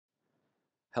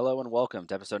Hello and welcome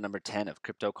to episode number 10 of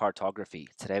Crypto Cartography.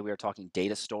 Today we are talking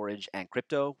data storage and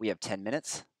crypto. We have 10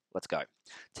 minutes. Let's go.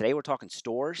 Today we're talking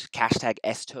Storj, hashtag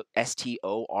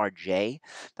STORJ.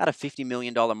 About a $50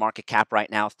 million market cap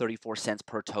right now, 34 cents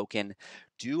per token.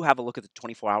 Do have a look at the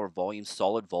 24-hour volume,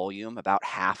 solid volume, about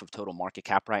half of total market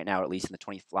cap right now, at least in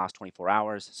the last 24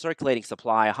 hours. Circulating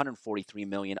supply, 143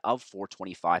 million of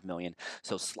 425 million.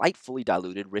 So slight fully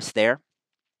diluted risk there.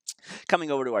 Coming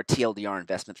over to our TLDR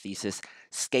investment thesis,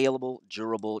 scalable,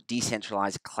 durable,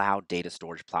 decentralized cloud data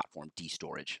storage platform,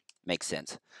 DStorage. Makes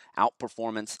sense.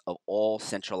 Outperformance of all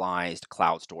centralized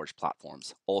cloud storage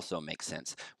platforms also makes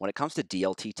sense. When it comes to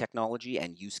DLT technology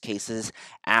and use cases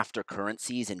after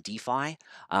currencies and DeFi,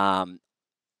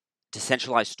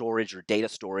 decentralized storage or data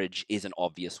storage is an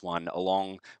obvious one,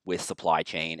 along with supply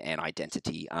chain and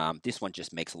identity. This one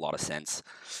just makes a lot of sense.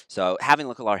 So, having a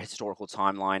look at our historical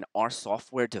timeline, our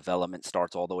software development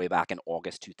starts all the way back in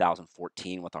August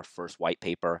 2014 with our first white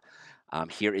paper.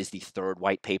 Here is the third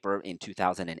white paper in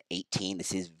 2018.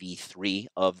 This is V3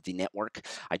 of the network.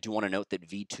 I do want to note that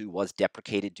V2 was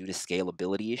deprecated due to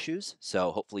scalability issues.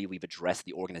 So hopefully we've addressed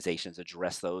the organizations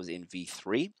address those in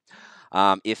V3.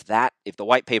 If the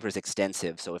white paper is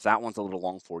extensive, so if that one's a little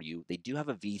long for you, they do have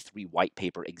a V3 white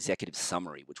paper executive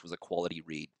summary, which was a quality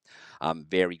read.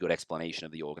 Very good explanation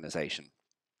of the organization.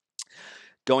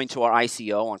 Going to our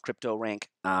ICO on CryptoRank,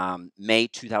 May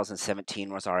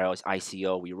 2017 was our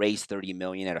ICO. We raised 30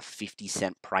 million at a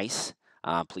 50-cent price.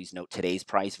 Please note today's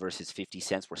price versus 50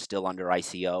 cents. We're still under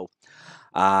ICO.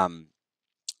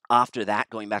 After that,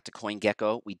 going back to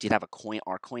CoinGecko, we did have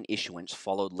our coin issuance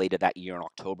followed later that year in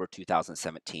October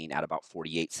 2017 at about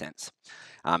 48 cents.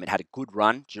 It had a good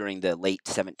run during the late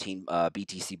 17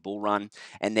 BTC bull run,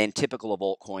 and then typical of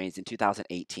altcoins in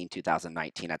 2018,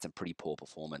 2019 had some pretty poor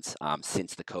performance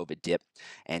since the COVID dip,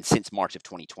 and since March of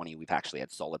 2020 we've actually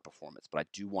had solid performance. But I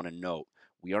do want to note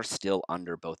we are still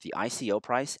under both the ICO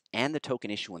price and the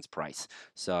token issuance price.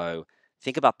 So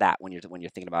think about that when you're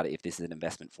thinking about it if this is an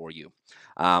investment for you.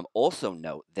 Also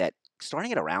note that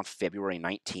starting at around February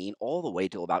 19 all the way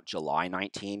till about July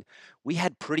 19, we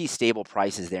had pretty stable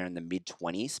prices there in the mid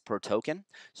 20s per token.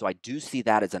 So I do see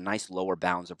that as a nice lower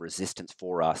bounds of resistance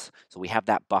for us. So we have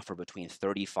that buffer between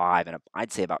 35 and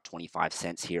I'd say about 25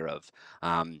 cents here of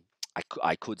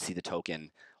I could see the token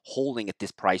holding at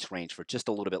this price range for just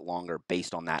a little bit longer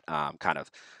based on that kind of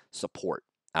support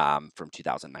from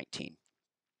 2019.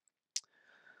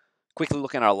 Quickly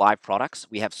looking at our live products,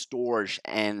 we have Storj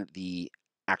and the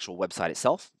actual website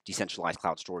itself. Decentralized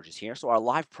cloud storage is here. So our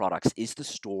live products is the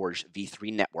Storj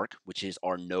V3 network, which is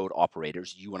our node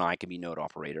operators. You and I can be node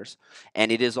operators.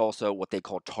 And it is also what they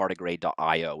call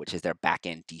tardigrade.io, which is their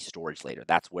backend DStorage layer.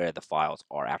 That's where the files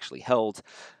are actually held.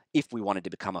 If we wanted to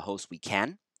become a host, we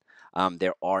can.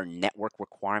 There are network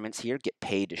requirements here. Get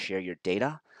paid to share your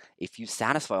data. If you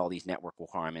satisfy all these network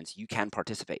requirements, you can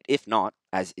participate. If not,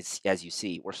 as you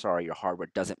see, we're sorry, your hardware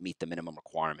doesn't meet the minimum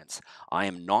requirements. I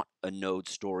am not a node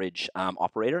storage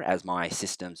operator, as my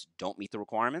systems don't meet the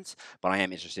requirements, but I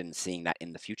am interested in seeing that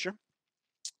in the future.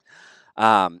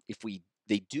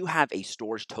 They do have a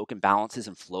Storj token balances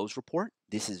and flows report.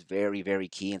 This is very, very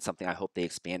key and something I hope they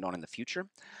expand on in the future.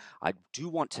 I do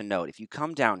want to note, if you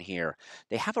come down here,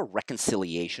 they have a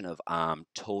reconciliation of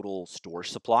total storage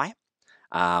supply.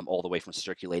 All the way from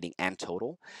circulating and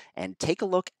total. And take a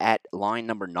look at line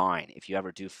number 9 if you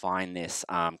ever do find this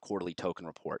quarterly token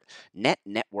report. Net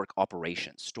network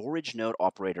operations, storage node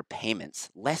operator payments,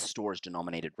 less storage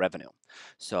denominated revenue.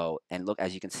 So, and look,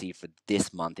 as you can see for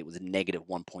this month, it was a negative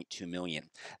 1.2 million.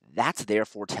 That's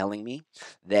therefore telling me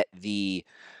that the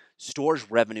Storj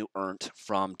revenue earned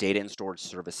from data and storage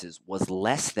services was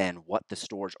less than what the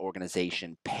storage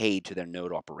organization paid to their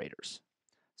node operators.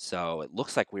 So it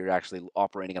looks like we're actually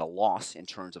operating at a loss in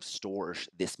terms of Storj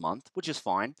this month, which is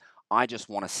fine. I just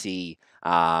want to see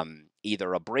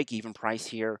either a break-even price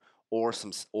here or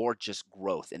just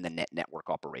growth in the net network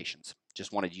operations.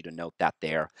 Just wanted you to note that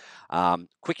there.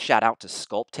 Quick shout out to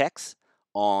Sculptex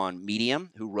on Medium,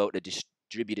 who wrote a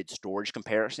distributed storage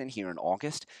comparison here in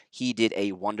August. He did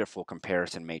a wonderful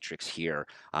comparison matrix here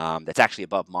that's actually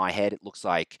above my head. It looks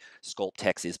like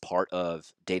Sculptex is part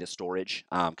of data storage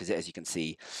because as you can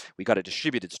see, we got a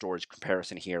distributed storage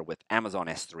comparison here with Amazon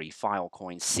S3,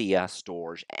 Filecoin, SIA,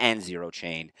 Storj, and Zero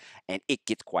Chain, and it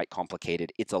gets quite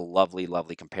complicated. It's a lovely,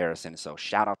 lovely comparison. So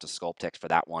shout out to Sculptex for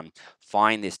that one.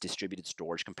 Find this distributed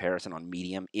storage comparison on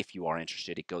Medium if you are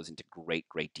interested. It goes into great,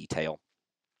 great detail.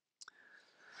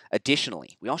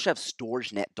 Additionally, we also have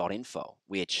storjnet.info,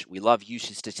 which we love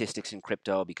usage statistics in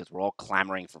crypto because we're all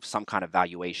clamoring for some kind of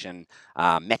valuation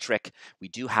metric. We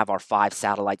do have our 5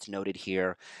 satellites noted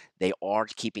here. They are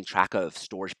keeping track of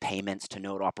storage payments to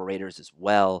node operators as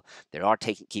well. They are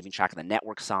keeping track of the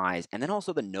network size and then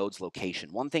also the node's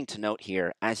location. One thing to note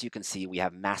here, as you can see, we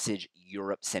have massive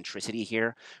Europe centricity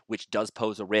here, which does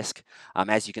pose a risk.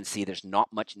 As you can see, there's not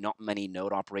many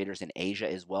node operators in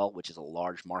Asia as well, which is a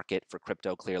large market for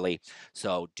crypto, clearly.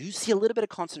 So do see a little bit of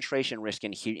concentration risk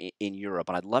in Europe,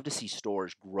 and I'd love to see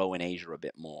storage grow in Asia a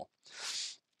bit more.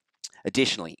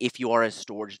 Additionally, if you are a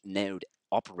storage node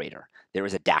operator, there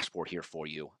is a dashboard here for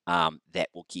you that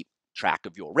will keep track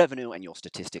of your revenue and your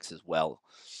statistics as well.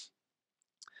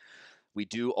 We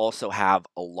do also have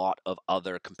a lot of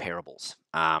other comparables.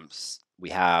 We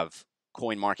have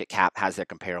CoinMarketCap has their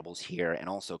comparables here, and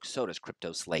also so does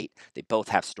CryptoSlate. They both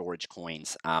have storage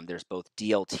coins. There's both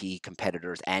DLT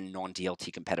competitors and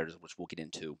non-DLT competitors, which we'll get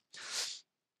into.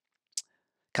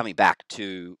 Coming back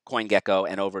to CoinGecko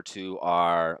and over to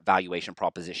our valuation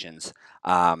propositions,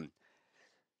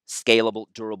 scalable,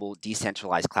 durable,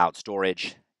 decentralized cloud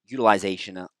storage,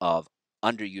 utilization of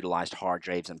underutilized hard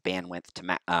drives and bandwidth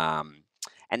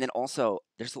and then also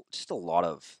there's just a lot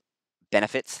of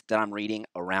benefits that I'm reading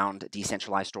around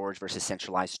decentralized storage versus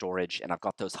centralized storage, and I've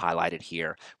got those highlighted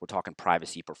here. We're talking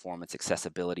privacy, performance,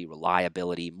 accessibility,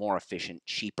 reliability, more efficient,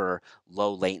 cheaper,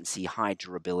 low latency, high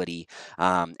durability.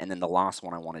 And then the last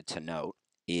one I wanted to note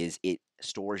is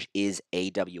storage is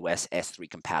AWS S3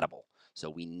 compatible. So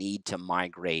we need to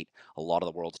migrate a lot of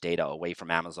the world's data away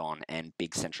from Amazon and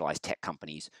big centralized tech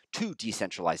companies to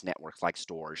decentralized networks like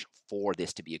Storj for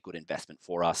this to be a good investment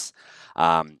for us.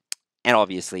 And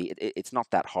obviously, it's not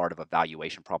that hard of a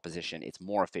valuation proposition. It's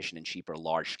more efficient and cheaper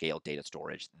large-scale data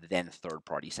storage than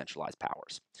third-party centralized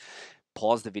powers.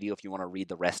 Pause the video if you want to read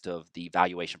the rest of the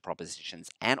valuation propositions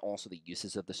and also the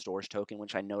uses of the Storj token,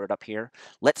 which I noted up here.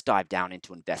 Let's dive down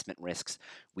into investment risks.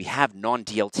 We have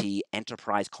non-DLT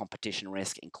enterprise competition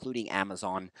risk, including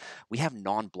Amazon. We have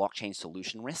non-blockchain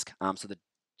solution risk. So the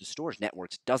Storj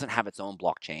networks doesn't have its own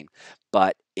blockchain,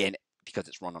 but because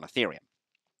it's run on Ethereum.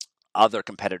 Other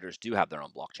competitors do have their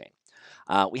own blockchain.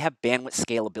 We have bandwidth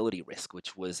scalability risk,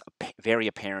 which was very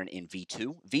apparent in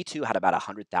V2. V2 had about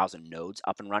 100,000 nodes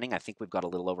up and running. I think we've got a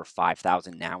little over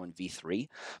 5,000 now in V3,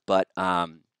 but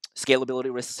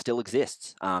scalability risk still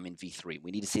exists in V3.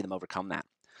 We need to see them overcome that.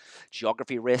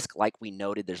 Geography risk, like we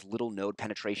noted, there's little node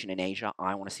penetration in Asia.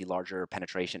 I want to see larger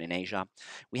penetration in Asia.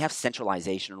 We have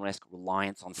centralization risk,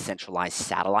 reliance on centralized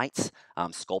satellites.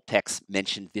 Sculptex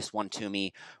mentioned this one to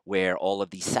me, where all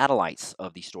of the satellites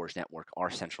of the Storj network are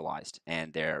centralized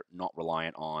and they're not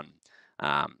reliant on,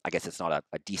 I guess it's not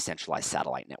a decentralized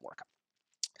satellite network.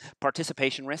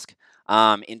 Participation risk,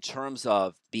 in terms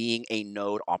of being a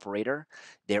node operator,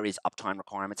 there is uptime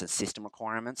requirements and system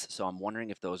requirements. So I'm wondering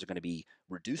if those are going to be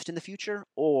reduced in the future,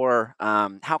 or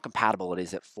how compatible it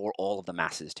is for all of the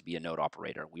masses to be a node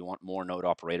operator. We want more node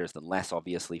operators than less,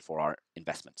 obviously, for our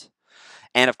investment.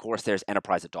 And of course, there's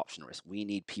enterprise adoption risk. We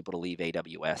need people to leave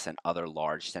AWS and other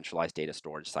large centralized data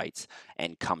storage sites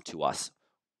and come to us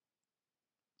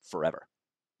forever,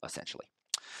 essentially.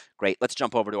 Great. Let's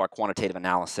jump over to our quantitative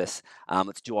analysis.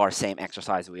 Let's do our same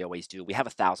exercise we always do. We have a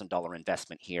 $1,000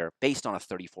 investment here based on a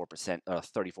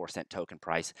 34-cent token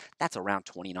price. That's around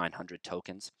 2,900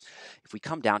 tokens. If we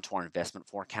come down to our investment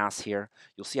forecast here,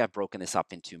 you'll see I've broken this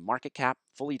up into market cap,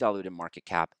 fully diluted market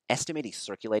cap, estimating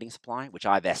circulating supply, which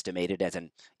I've estimated as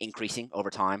an increasing over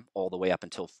time all the way up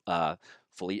until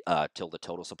till the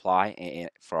total supply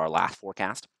for our last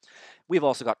forecast. We've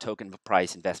also got token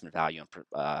price, investment value, and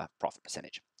profit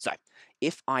percentage. So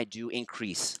if I do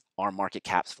increase our market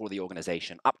caps for the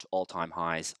organization up to all-time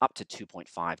highs, up to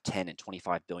 2.5, 10, and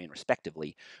 25 billion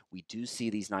respectively, we do see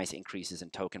these nice increases in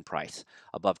token price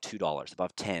above $2,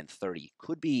 above 10, 30,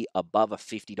 could be above a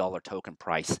 $50 token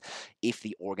price if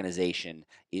the organization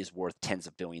is worth tens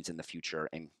of billions in the future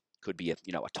and could be a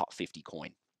top 50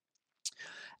 coin.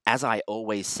 As I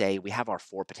always say, we have our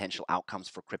 4 potential outcomes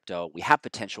for crypto. We have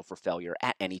potential for failure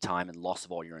at any time and loss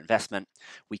of all your investment.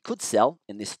 We could sell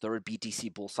in this third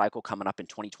BTC bull cycle coming up in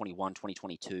 2021,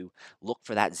 2022. Look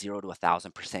for that 0 to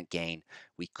 1,000% gain.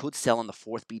 We could sell in the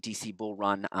fourth BTC bull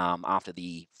run after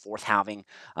the fourth halving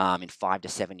in 5 to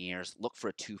 7 years. Look for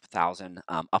a 2,000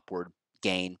 upward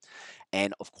gain.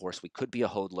 And of course, we could be a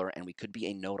hodler and we could be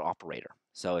a node operator.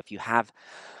 So if you have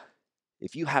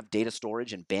data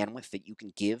storage and bandwidth that you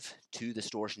can give to the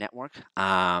Storj network,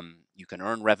 you can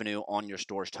earn revenue on your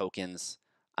Storj tokens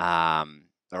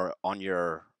or on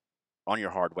your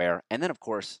hardware, and then of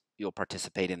course you'll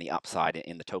participate in the upside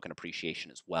in the token appreciation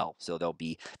as well. So there'll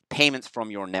be payments from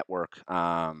your network,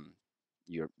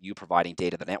 you providing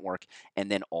data to the network, and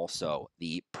then also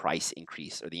the price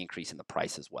increase or the increase in the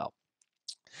price as well.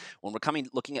 When we're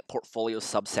looking at portfolio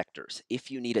subsectors,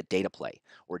 if you need a data play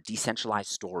or decentralized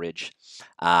storage,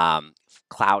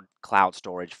 cloud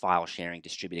storage, file sharing,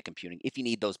 distributed computing, if you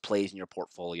need those plays in your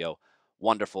portfolio,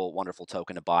 wonderful, wonderful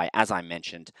token to buy. As I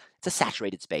mentioned, it's a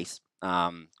saturated space.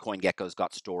 CoinGecko's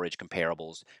got storage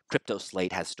comparables.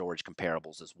 CryptoSlate has storage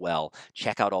comparables as well.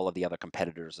 Check out all of the other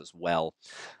competitors as well.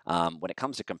 When it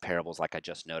comes to comparables, like I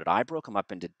just noted, I broke them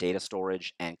up into data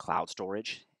storage and cloud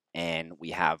storage. And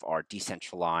we have our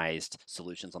decentralized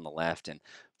solutions on the left, and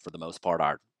for the most part,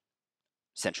 our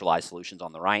centralized solutions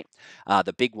on the right.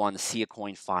 The big ones,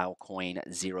 Siacoin,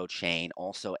 Filecoin, Zero Chain,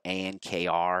 also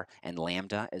ANKR and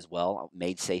Lambda as well,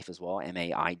 made safe as well,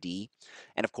 MAID.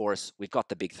 And of course, we've got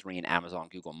the big three in Amazon,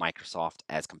 Google, Microsoft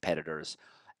as competitors,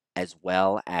 as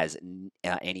well as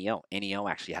NEO. NEO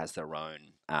actually has their own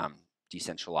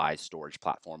decentralized storage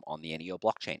platform on the NEO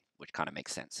blockchain, which kind of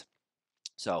makes sense.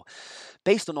 So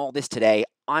based on all this today,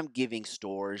 I'm giving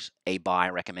Storj a buy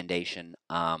recommendation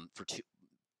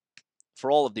for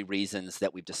all of the reasons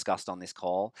that we've discussed on this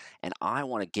call, and I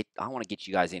want to get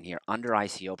you guys in here under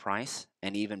ICO price,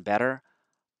 and even better,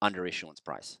 under issuance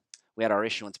price. We had our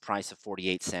issuance price of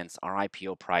 48 cents, our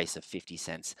IPO price of 50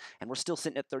 cents, and we're still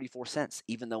sitting at 34 cents,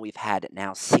 even though we've had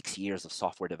now 6 years of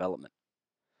software development.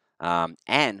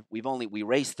 And we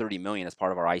raised 30 million as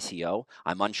part of our ICO.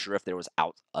 I'm unsure if there was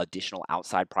additional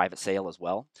outside private sale as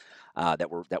well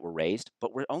that were raised,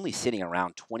 but we're only sitting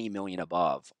around 20 million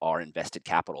above our invested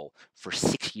capital for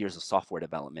 6 years of software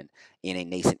development in a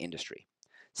nascent industry.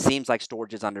 Seems like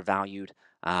Storj is undervalued.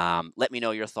 Let me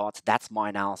know your thoughts. That's my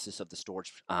analysis of the Storj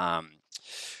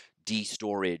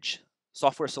de-storage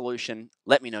software solution.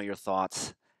 Let me know your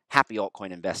thoughts. Happy altcoin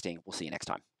investing. We'll see you next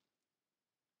time.